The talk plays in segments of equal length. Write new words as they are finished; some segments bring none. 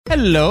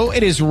Hello,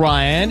 it is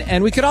Ryan,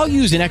 and we could all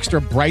use an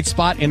extra bright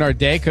spot in our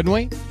day, couldn't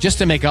we? Just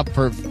to make up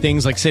for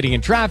things like sitting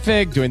in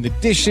traffic, doing the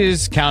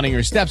dishes, counting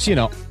your steps, you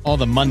know, all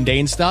the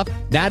mundane stuff.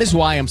 That is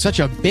why I'm such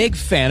a big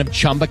fan of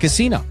Chumba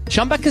Casino.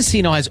 Chumba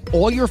Casino has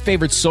all your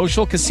favorite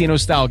social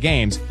casino-style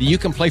games that you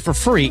can play for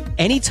free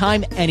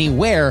anytime,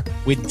 anywhere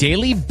with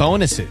daily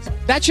bonuses.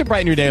 That should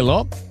brighten your day a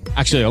little.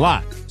 Actually, a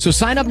lot. So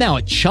sign up now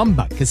at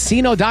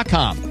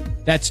ChumbaCasino.com.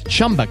 That's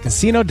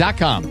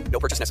ChumbaCasino.com. No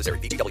purchase necessary.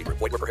 VGW Group.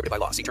 Void where prohibited by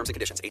law. See terms and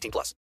conditions.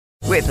 18+.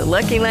 With the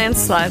Lucky Land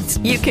Slots,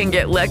 you can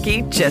get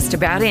lucky just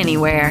about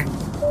anywhere.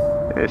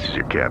 This is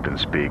your captain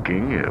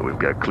speaking. We've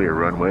got clear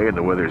runway and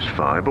the weather's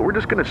fine, but we're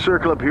just going to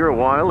circle up here a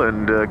while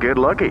and get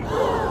lucky.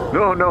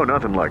 No,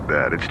 nothing like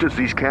that. It's just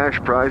these cash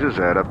prizes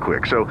add up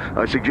quick. So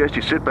I suggest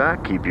you sit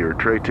back, keep your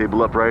tray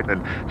table upright,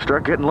 and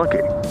start getting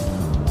lucky.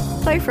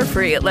 Play for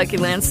free at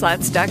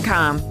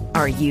LuckyLandSlots.com.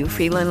 Are you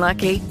feeling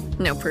lucky?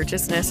 No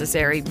purchase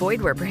necessary.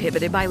 Void where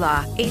prohibited by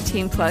law.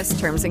 18+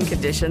 terms and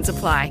conditions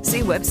apply.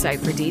 See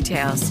website for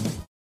details.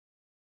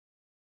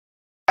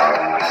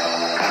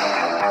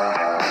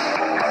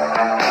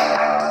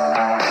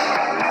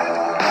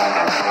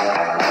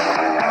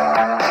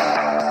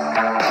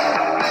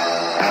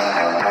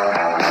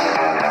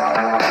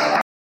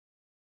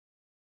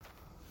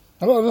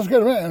 Hello, this is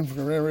Good Man from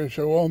the Ram Radio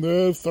Show on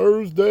this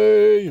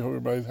Thursday. Hope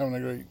everybody's having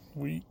a great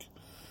week.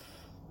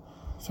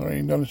 Sorry I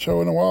ain't done a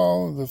show in a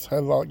while. Just had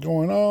a lot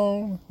going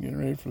on. Getting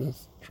ready for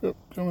this trip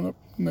coming up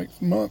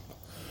next month.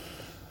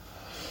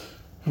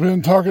 I've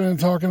been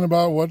talking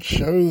about what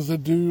shows to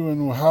do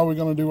and how we're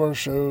going to do our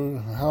show.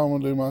 How I'm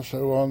going to do my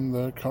show on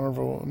the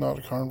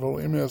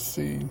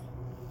MSC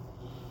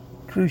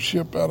cruise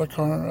ship out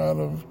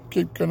of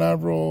Cape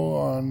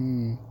Canaveral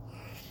and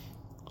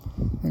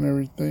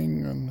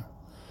everything. And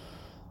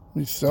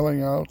be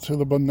selling out to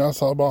the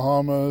Nassau,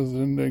 Bahamas,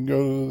 and then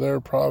go to their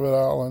private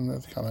island.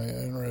 That's kind of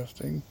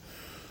interesting.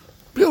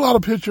 Be a lot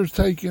of pictures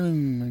taken,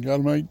 and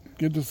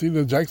get to see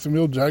the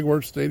Jacksonville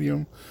Jaguar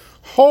Stadium,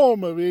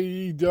 home of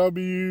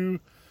AEW.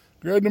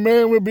 Greg the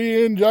Man will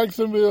be in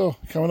Jacksonville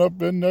coming up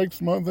in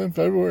next month in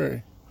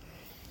February.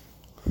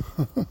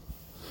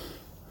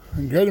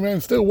 And Greg the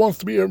Man still wants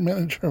to be a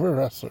manager of a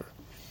wrestler.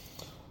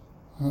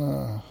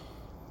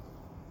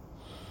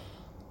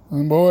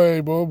 And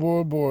boy,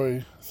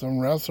 some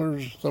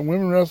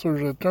women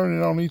wrestlers are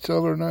turning on each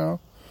other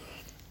now.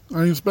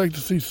 I expect to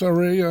see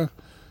Saraya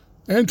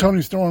and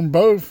Toni Storm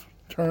both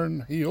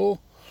turn heel.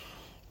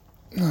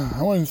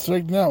 I wasn't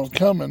expecting that was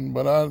coming,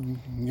 but I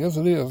guess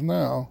it is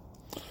now.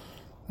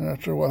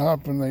 After what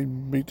happened, they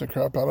beat the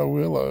crap out of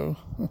Willow.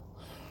 And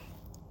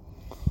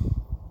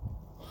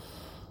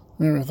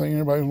everything,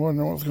 everybody's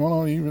wondering what's going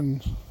on,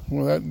 even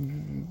with that,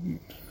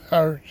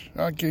 I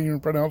can't even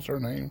pronounce her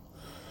name.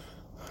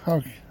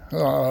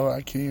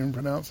 I can't even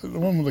pronounce it. The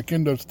one with the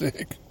kendo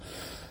stick.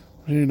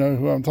 You know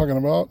who I'm talking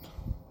about?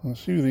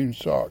 She was even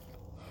shocked.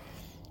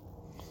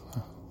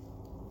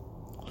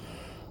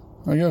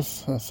 I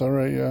guess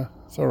Saraya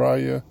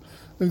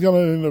is going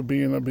to end up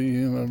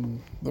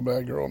being the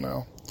bad girl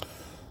now.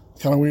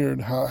 It's kind of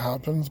weird how it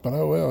happens, but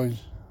oh well, he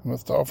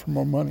must offer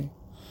more money.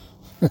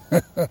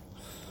 But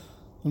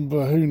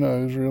who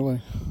knows,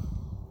 really.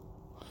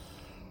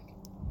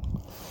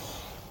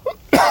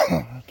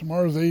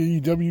 Tomorrow's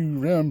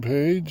AEW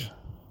Rampage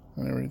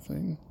and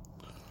everything.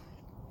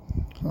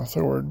 I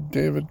saw where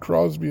David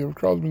Crosby of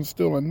Crosby,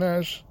 Still and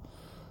Nash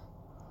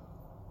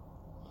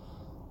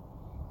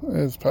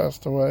has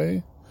passed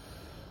away.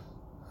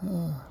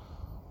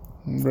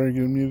 Very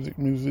good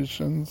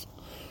musicians.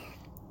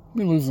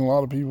 We're losing a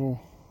lot of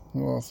people.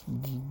 We lost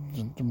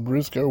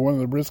Briscoe, one of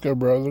the Briscoe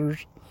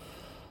brothers.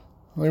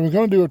 They were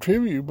going to do a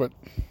tribute, but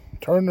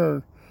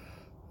Turner,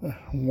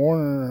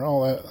 Warner,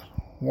 all that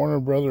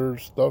Warner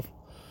Brothers stuff,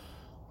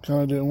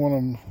 kind of didn't want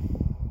them.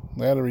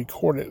 They had to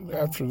record it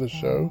after the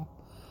show,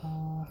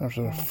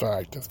 after the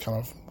fact. It's kind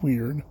of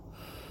weird.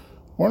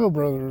 Warner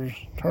Brothers,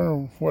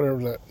 Turner,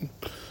 whatever that.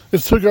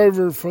 It took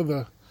over for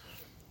the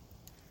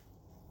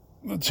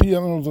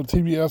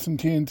TBS and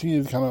TNT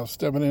is kind of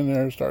stepping in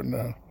there, starting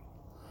to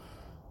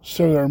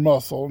show their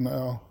muscle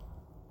now.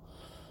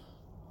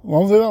 As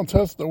long as they don't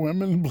touch the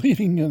women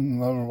bleeding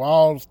and the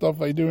wild stuff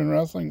they do in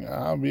wrestling,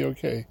 I'll be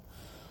okay.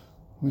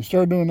 When we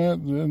start doing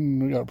that, then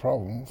we got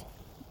problems.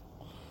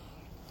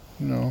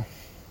 You know.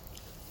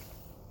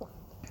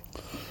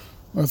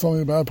 That's only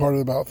the bad part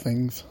about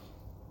things.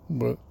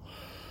 But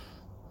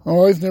I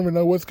always never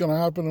know what's going to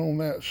happen on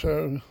that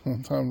show.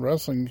 Sometimes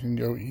wrestling can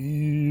go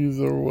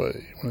either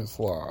way when it's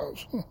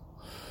live.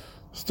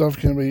 Stuff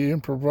can be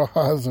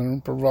improvised and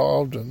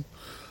improvised and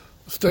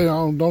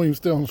don't even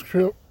stay on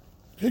script.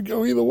 It could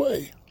go either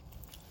way.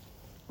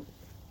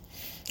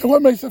 And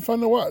what makes it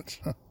fun to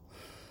watch?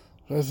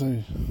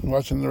 Especially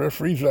watching the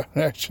referee's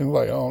reaction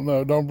like, oh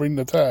no, don't bring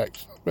the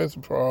tacks.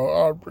 Especially for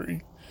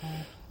Aubrey.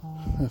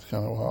 That's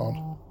kind of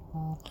wild.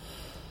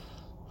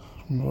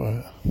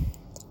 But,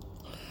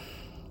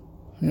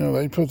 you know,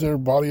 they put their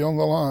body on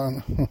the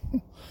line.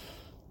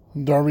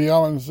 Darby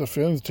Allin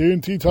defends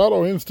TNT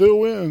title and still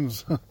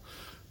wins.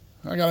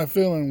 I got a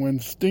feeling when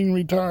Sting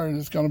retires,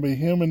 it's going to be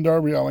him and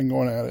Darby Allin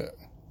going at it.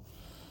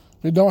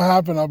 If it don't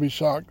happen, I'll be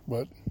shocked,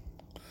 but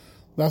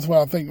that's what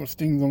I think when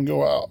Sting's going to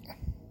go out.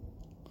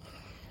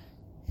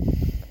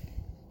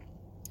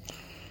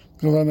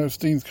 Because I know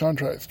Sting's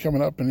contract's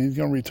coming up and he's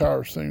going to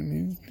retire soon.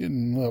 He's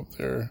getting up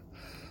there.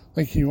 I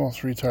think he wants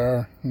to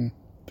retire and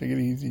take it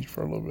easy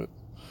for a little bit.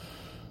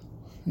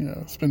 You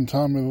know, spend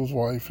time with his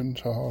wife and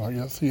child. I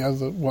guess he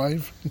has a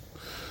wife.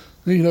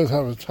 He does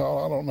have a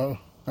child. I don't know.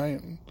 I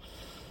ain't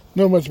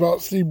know much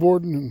about Steve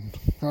Borden and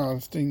how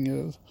Sting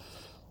is.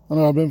 I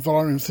know I've been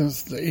following him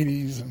since the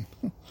 80s and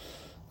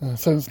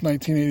since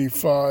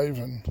 1985.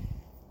 And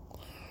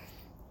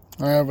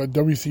I have a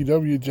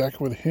WCW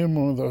jacket with him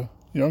with a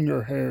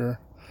younger hair,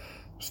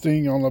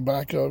 Sting on the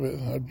back of it,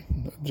 a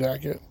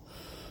jacket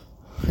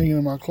hanging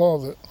in my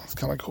closet. It's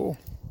kind of cool.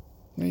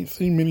 I ain't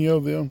seen many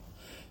of them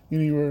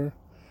anywhere.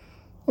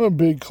 I'm a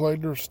big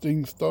collector of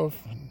Sting stuff.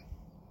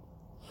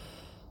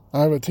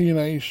 I have a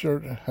TNA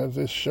shirt that has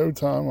this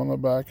Showtime on the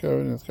back of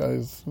it, and it's got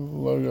his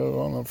logo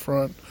on the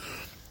front.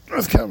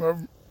 That's kind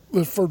of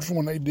the first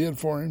one they did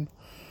for him.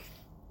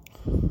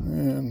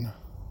 And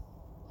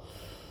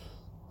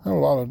I have a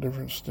lot of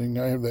different Sting.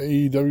 I have the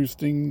AEW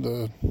Sting,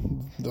 the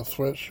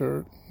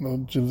sweatshirt,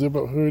 the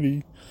zip-up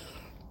hoodie,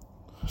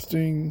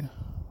 Sting,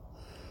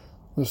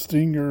 the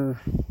Stinger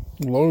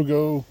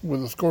logo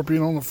with a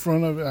scorpion on the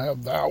front of it. I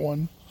have that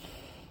one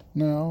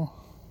now.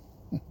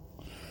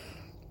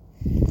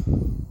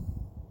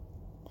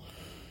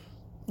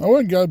 I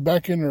went and got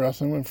back into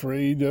wrestling, went for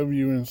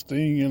AEW and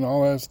Sting and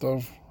all that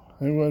stuff.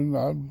 I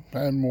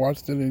hadn't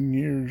watched it in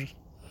years.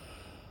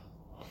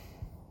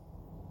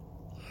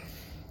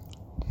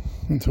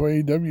 Until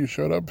AEW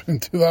showed up in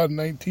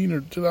 2019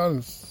 or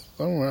 2000,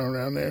 somewhere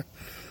around there,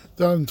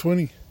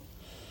 2020.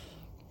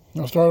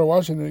 I started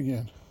watching it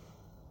again.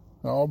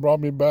 It all brought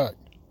me back.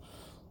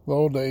 The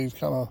old days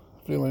kind of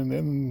feeling.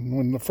 And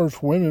when the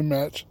first women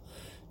match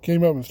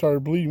came up and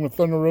started bleeding with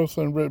Thunder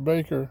Rosa and Britt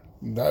Baker,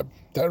 that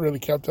really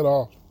kept it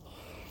off.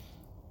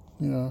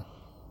 You know,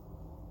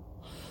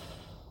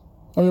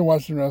 I've been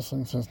watching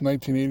wrestling since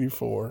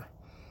 1984.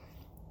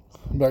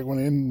 Back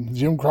when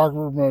Jim Crockett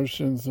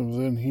Promotions was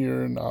in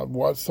here, and I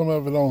watched some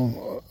of it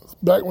on,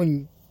 back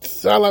when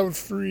satellite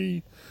was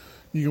free,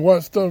 you can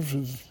watch stuff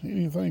as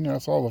anything. I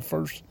saw the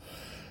first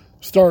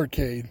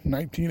Starrcade,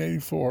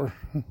 1984,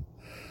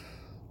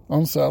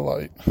 on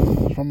satellite,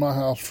 from my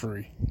house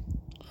free.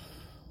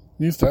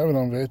 Used to have it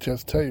on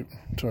VHS tape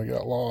until I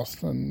got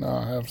lost, and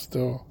now I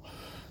still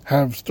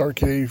have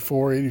Starrcade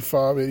 84,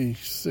 85,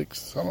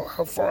 86. I don't know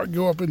how far I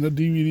go up in the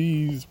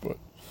DVDs, but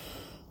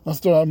I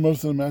still have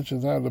most of the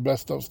matches. I have the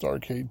best of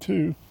Starrcade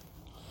too,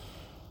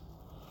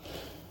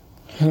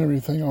 and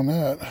everything on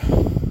that.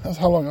 That's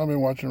how long I've been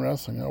watching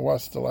wrestling. I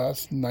watched the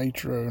last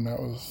Nitro, and that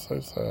was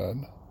so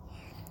sad.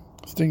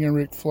 Sting and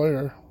Ric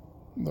Flair,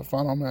 the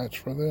final match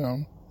for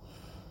them.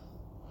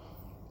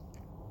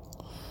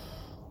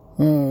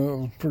 It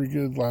was pretty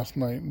good last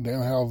night.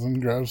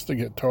 Danhausen grabs the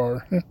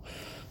guitar.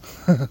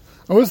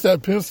 I wish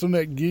that pencil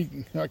neck geek,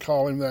 I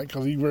call him that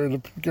because he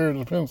carried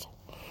a pencil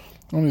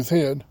on his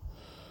head.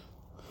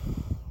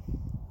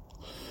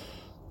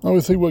 I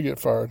wish he would get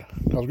fired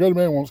because Great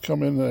Man wants to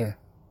come in there.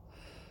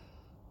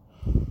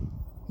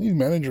 These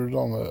managers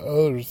on the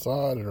other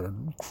side are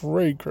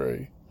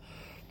cray-cray.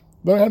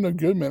 They don't have no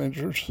good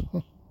managers.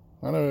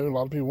 I know a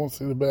lot of people want to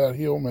see the bad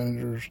heel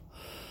managers.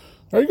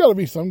 There got to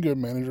be some good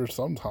managers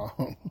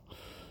sometime.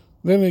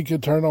 Then he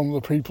could turn on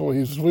the people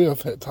he's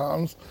with at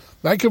times.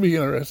 That could be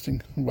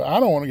interesting. But I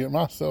don't want to get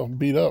myself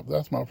beat up.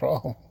 That's my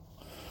problem.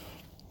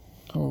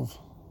 Because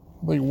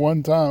I think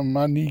one time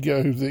my knee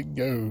goes, it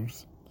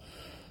goes.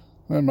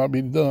 That might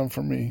be done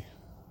for me.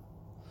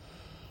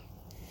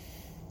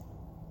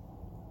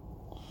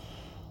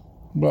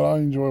 But I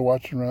enjoy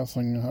watching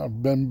wrestling.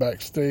 I've been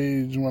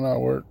backstage when I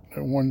worked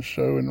at one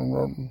show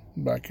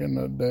back in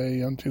the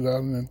day in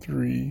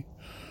 2003.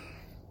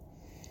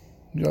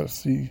 You got to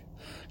see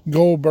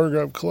Goldberg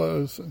up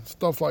close and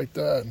stuff like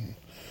that. And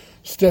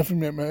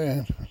Stephanie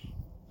McMahon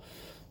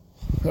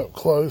up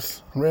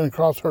close. Ran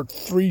across her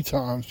 3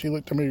 times. She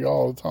looked at me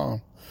all the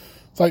time.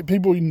 It's like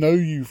people know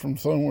you from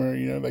somewhere,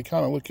 you know, they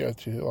kind of look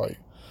at you like,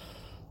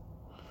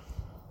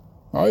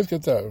 I always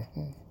get that.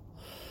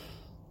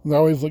 They're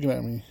always looking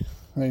at me.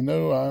 They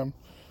know I'm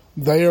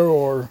there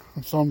or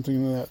something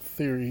in that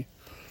theory.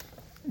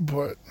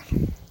 But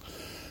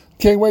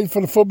can't wait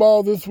for the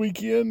football this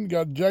weekend.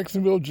 Got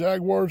Jacksonville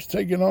Jaguars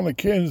taking on the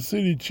Kansas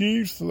City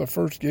Chiefs for the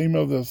first game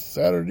of the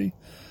Saturday.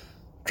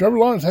 Trevor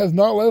Lawrence has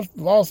not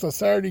lost a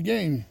Saturday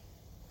game.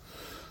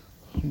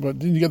 But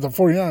then you get the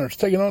 49ers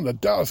taking on the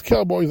Dallas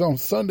Cowboys on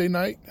Sunday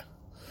night.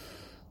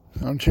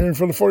 I'm cheering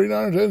for the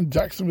 49ers and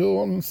Jacksonville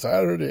on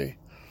Saturday.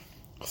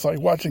 It's like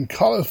watching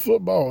college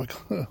football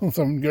with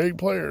some great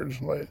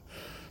players like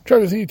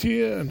Travis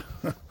Etienne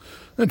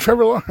and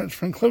Trevor Lawrence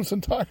from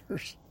Clemson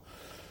Tigers.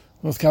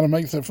 This kind of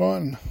makes it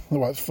fun to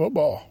watch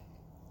football.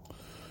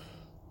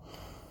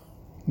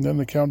 And then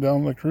the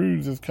countdown to the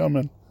cruise is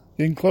coming,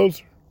 getting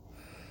closer.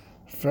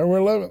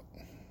 February 11th,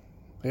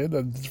 head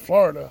to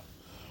Florida.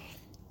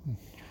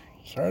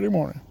 Saturday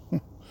morning.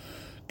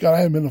 God, I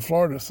haven't been to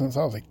Florida since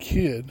I was a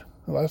kid.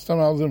 The last time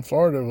I was in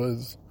Florida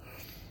was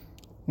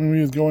when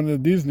we was going to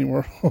Disney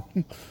World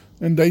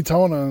and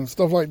Daytona and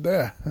stuff like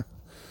that.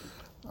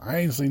 I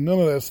ain't seen none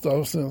of that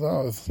stuff since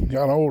I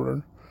got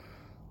older.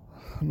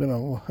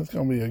 It's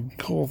going to be a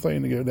cool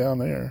thing to go down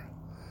there.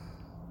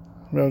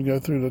 We'll go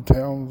through the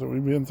towns that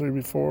we've been through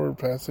before,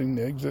 passing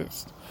the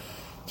exits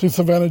to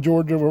Savannah,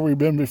 Georgia, where we've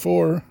been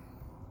before.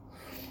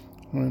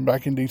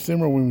 Back in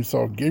December when we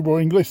saw Gabriel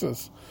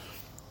Iglesias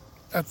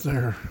at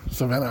their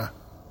Savannah,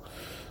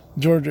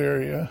 Georgia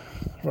area.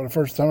 For the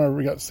first time I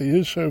ever got to see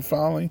his show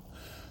finally.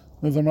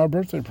 It was my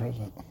birthday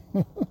present.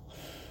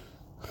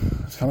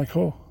 It's kind of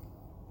cool.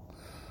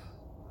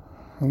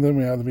 And then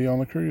we had to be on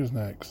the cruise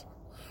next.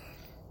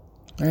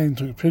 And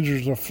took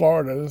pictures of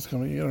Florida. It's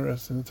going to be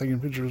interesting, taking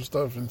pictures of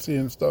stuff and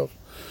seeing stuff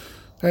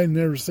I had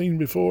never seen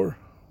before.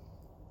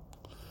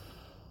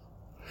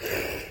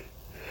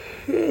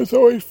 It's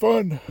always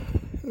fun.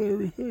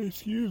 Everything,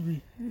 excuse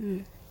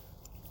me.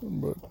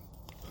 But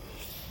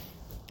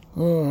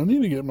I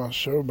need to get my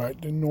show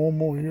back to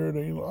normal here.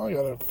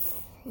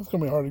 It's going to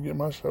be hard to get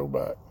my show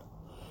back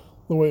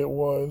the way it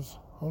was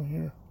on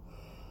here.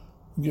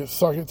 Get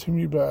Suck It To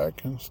Me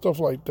back and stuff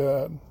like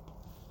that.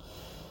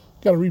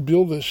 Got to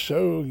rebuild this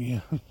show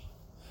again.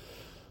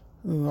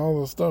 And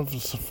all the stuff,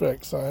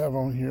 effects I have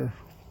on here.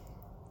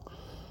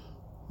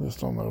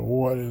 Just don't know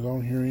what is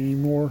on here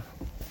anymore.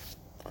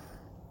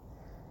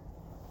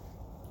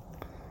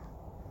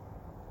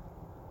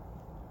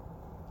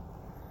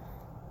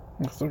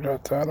 I still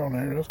got that on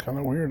there. That's kind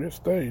of weird. It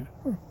stayed.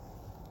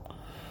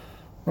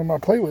 Well, my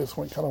playlist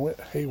went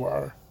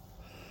haywire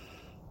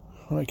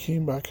when I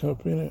came back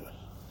up in it.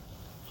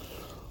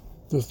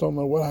 Just don't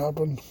know what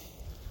happened.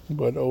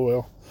 But oh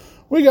well.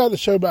 We got the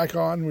show back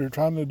on. We were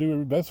trying to do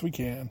the best we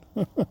can.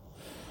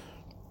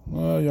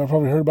 Y'all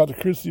probably heard about the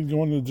Christies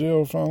going to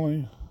jail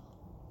finally.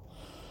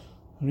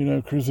 You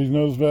know, Christy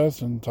Knows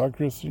Best and Todd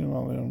Christie and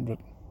all them. But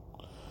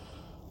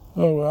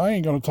I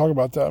ain't going to talk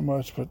about that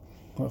much. But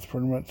that's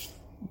pretty much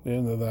the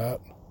end of that.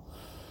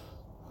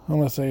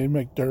 Unless they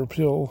make their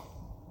appeal.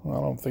 I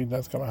don't think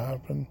that's going to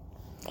happen.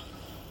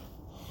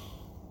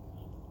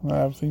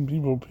 I've seen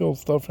people appeal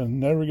stuff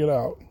and never get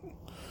out.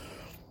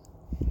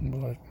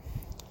 But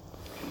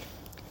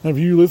if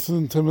you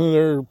listen to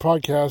their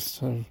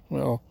podcasts,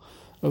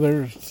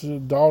 their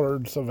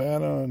daughter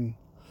Savannah and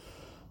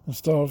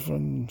stuff,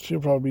 and she'll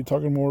probably be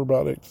talking more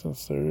about it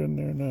since they're in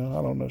there now.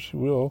 I don't know if she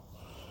will,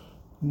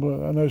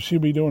 but I know she'll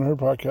be doing her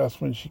podcast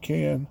when she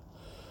can.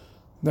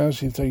 Now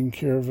she's taking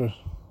care of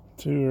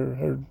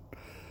her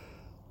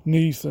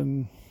niece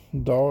and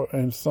daughter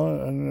and son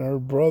and her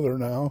brother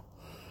now.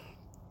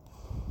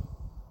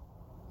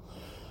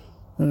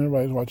 And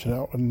everybody's watching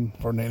out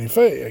for Nanny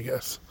Faye, I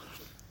guess.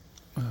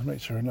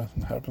 Make sure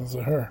nothing happens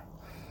to her.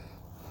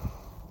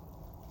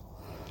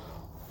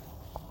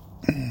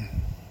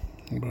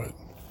 But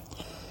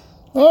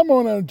I'm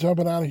on out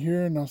jumping out of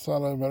here, and I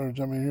thought I better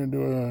jump in here and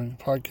do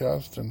a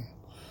podcast and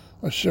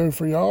a show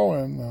for y'all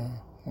and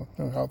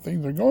how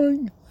things are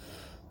going.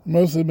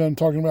 Mostly been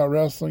talking about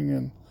wrestling,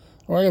 and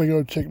I got to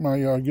go check my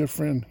good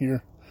friend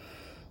here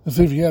and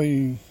see if he had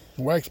any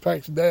Wax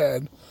Pack's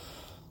dad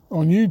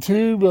on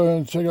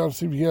YouTube. Check out,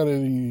 see if he had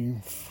any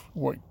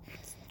what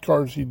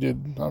cards he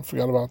did. I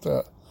forgot about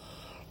that.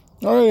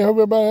 All right, I hope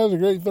everybody has a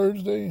great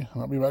Thursday.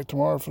 I'll be back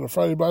tomorrow for the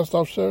Friday Blast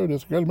Off show.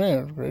 This is Great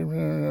Man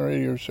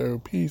Radio Show.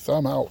 Peace.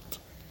 I'm out.